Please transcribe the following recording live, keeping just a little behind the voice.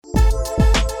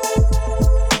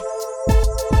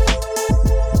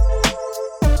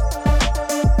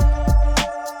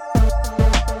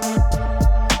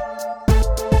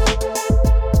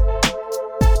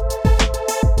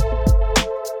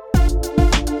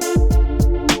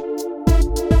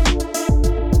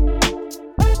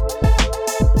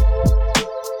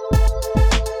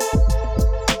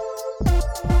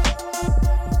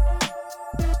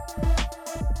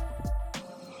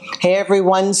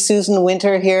everyone, Susan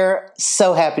Winter here.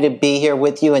 So happy to be here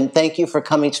with you, and thank you for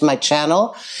coming to my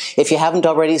channel. If you haven't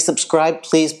already subscribed,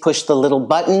 please push the little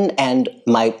button, and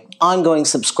my ongoing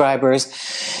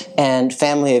subscribers and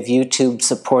family of YouTube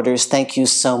supporters, thank you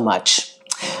so much.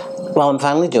 Well, I'm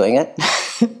finally doing it.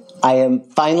 I am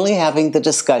finally having the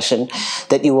discussion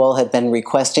that you all have been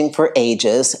requesting for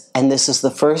ages, and this is the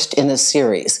first in a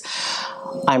series.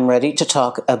 I'm ready to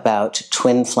talk about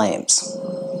twin flames.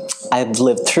 I've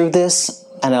lived through this,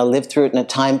 and I lived through it in a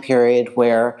time period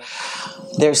where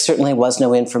there certainly was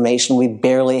no information. We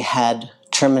barely had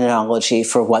terminology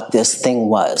for what this thing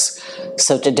was.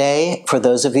 So today, for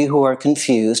those of you who are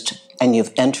confused and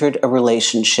you've entered a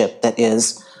relationship that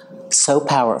is so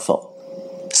powerful,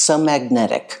 so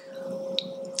magnetic,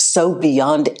 so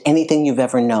beyond anything you've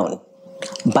ever known,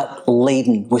 but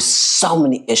laden with so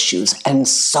many issues and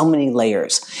so many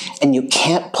layers, and you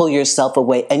can't pull yourself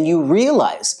away, and you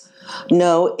realize,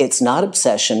 no, it's not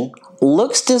obsession,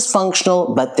 looks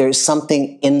dysfunctional, but there's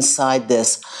something inside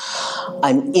this.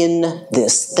 I'm in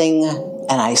this thing,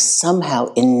 and I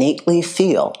somehow innately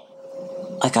feel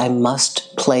like I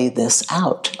must play this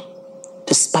out,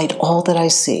 despite all that I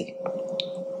see.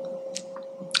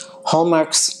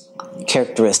 Hallmarks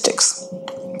characteristics.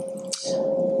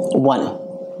 1,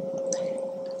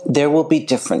 there will be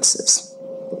differences.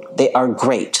 They are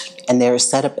great, and they are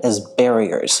set up as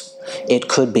barriers. It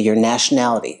could be your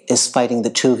nationality is fighting the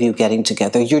two of you getting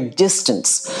together, your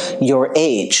distance, your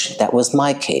age, that was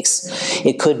my case.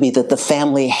 It could be that the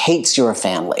family hates your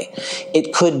family.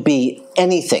 It could be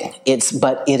anything,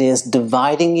 but it is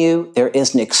dividing you. There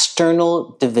is an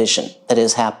external division that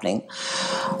is happening,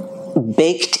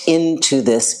 baked into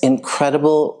this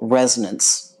incredible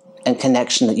resonance and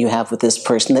connection that you have with this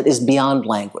person that is beyond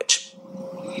language.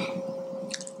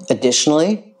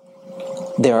 Additionally,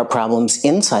 there are problems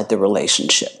inside the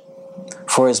relationship.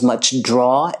 For as much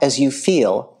draw as you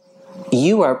feel,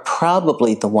 you are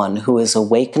probably the one who is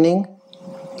awakening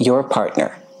your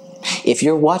partner. If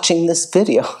you're watching this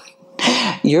video,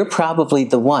 you're probably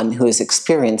the one who is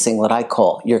experiencing what I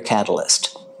call your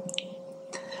catalyst.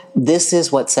 This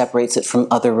is what separates it from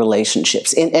other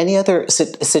relationships. In any other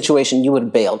situation, you would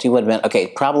have bailed. You would have been, okay,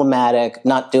 problematic,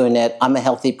 not doing it, I'm a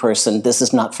healthy person, this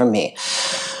is not for me.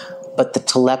 But the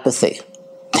telepathy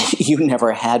you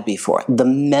never had before, the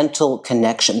mental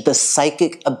connection, the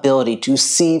psychic ability to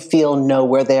see, feel, know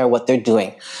where they are, what they're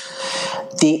doing,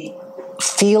 the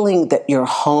feeling that you're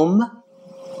home,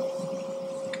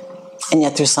 and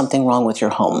yet there's something wrong with your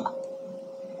home,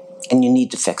 and you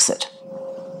need to fix it.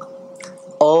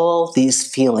 All these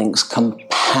feelings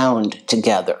compound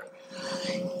together.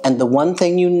 And the one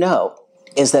thing you know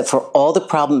is that for all the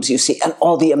problems you see and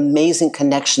all the amazing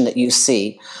connection that you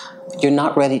see, you're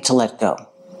not ready to let go.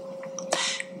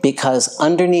 Because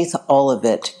underneath all of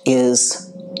it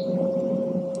is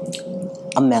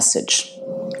a message.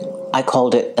 I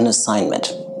called it an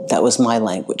assignment. That was my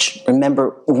language.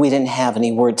 Remember, we didn't have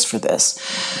any words for this.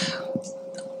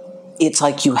 It's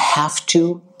like you have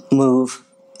to move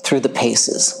through the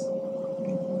paces.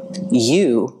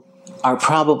 You are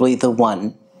probably the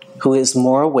one who is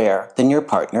more aware than your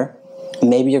partner.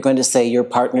 Maybe you're going to say your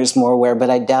partner's more aware, but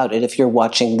I doubt it if you're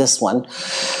watching this one.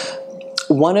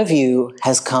 One of you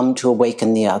has come to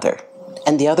awaken the other,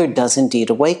 and the other does indeed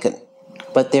awaken.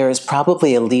 But there is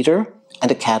probably a leader and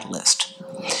a catalyst.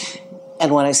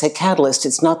 And when I say catalyst,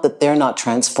 it's not that they're not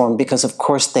transformed, because of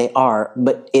course they are,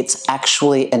 but it's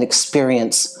actually an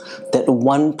experience that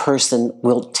one person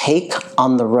will take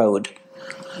on the road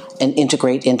and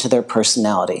integrate into their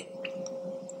personality.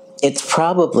 It's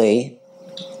probably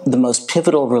the most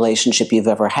pivotal relationship you've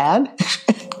ever had,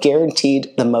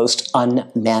 guaranteed the most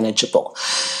unmanageable.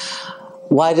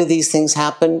 Why do these things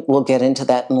happen? We'll get into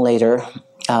that in later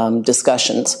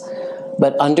discussions.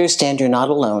 But understand you're not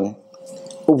alone.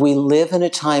 We live in a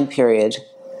time period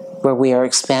where we are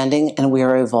expanding and we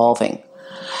are evolving.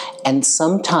 And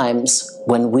sometimes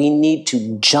when we need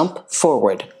to jump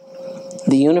forward,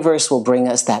 the universe will bring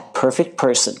us that perfect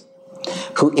person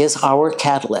who is our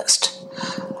catalyst.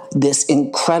 This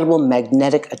incredible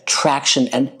magnetic attraction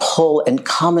and pull and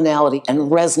commonality and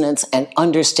resonance and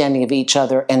understanding of each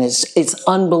other, and it's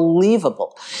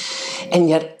unbelievable. And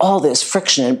yet all this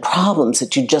friction and problems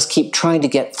that you just keep trying to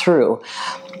get through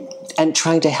and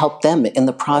trying to help them in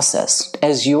the process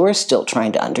as you're still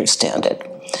trying to understand it.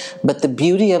 But the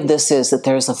beauty of this is that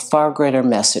there's a far greater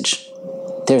message.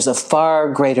 There's a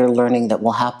far greater learning that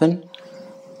will happen.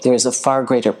 There's a far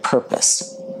greater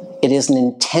purpose. It is an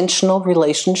intentional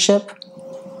relationship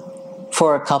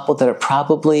for a couple that are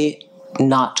probably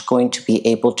not going to be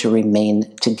able to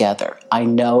remain together. I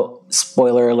know,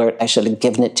 spoiler alert, I should have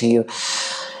given it to you.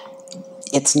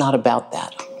 It's not about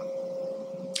that.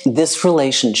 This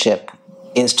relationship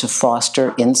is to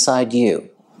foster inside you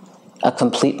a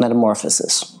complete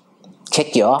metamorphosis.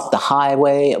 Kick you off the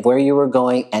highway of where you were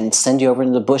going and send you over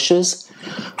into the bushes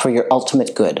for your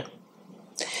ultimate good.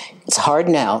 It's hard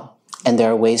now, and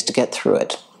there are ways to get through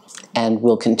it. And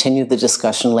we'll continue the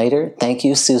discussion later. Thank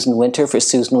you, Susan Winter, for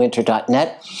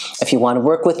susanwinter.net. If you want to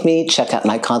work with me, check out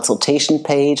my consultation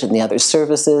page and the other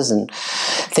services and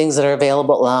things that are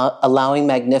available. Allowing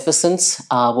Magnificence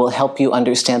will help you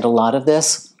understand a lot of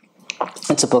this.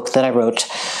 It's a book that I wrote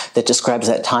that describes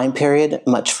that time period,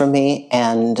 much for me.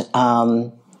 And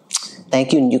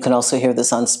thank you. And you can also hear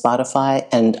this on Spotify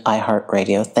and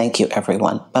iHeartRadio. Thank you,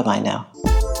 everyone. Bye-bye now.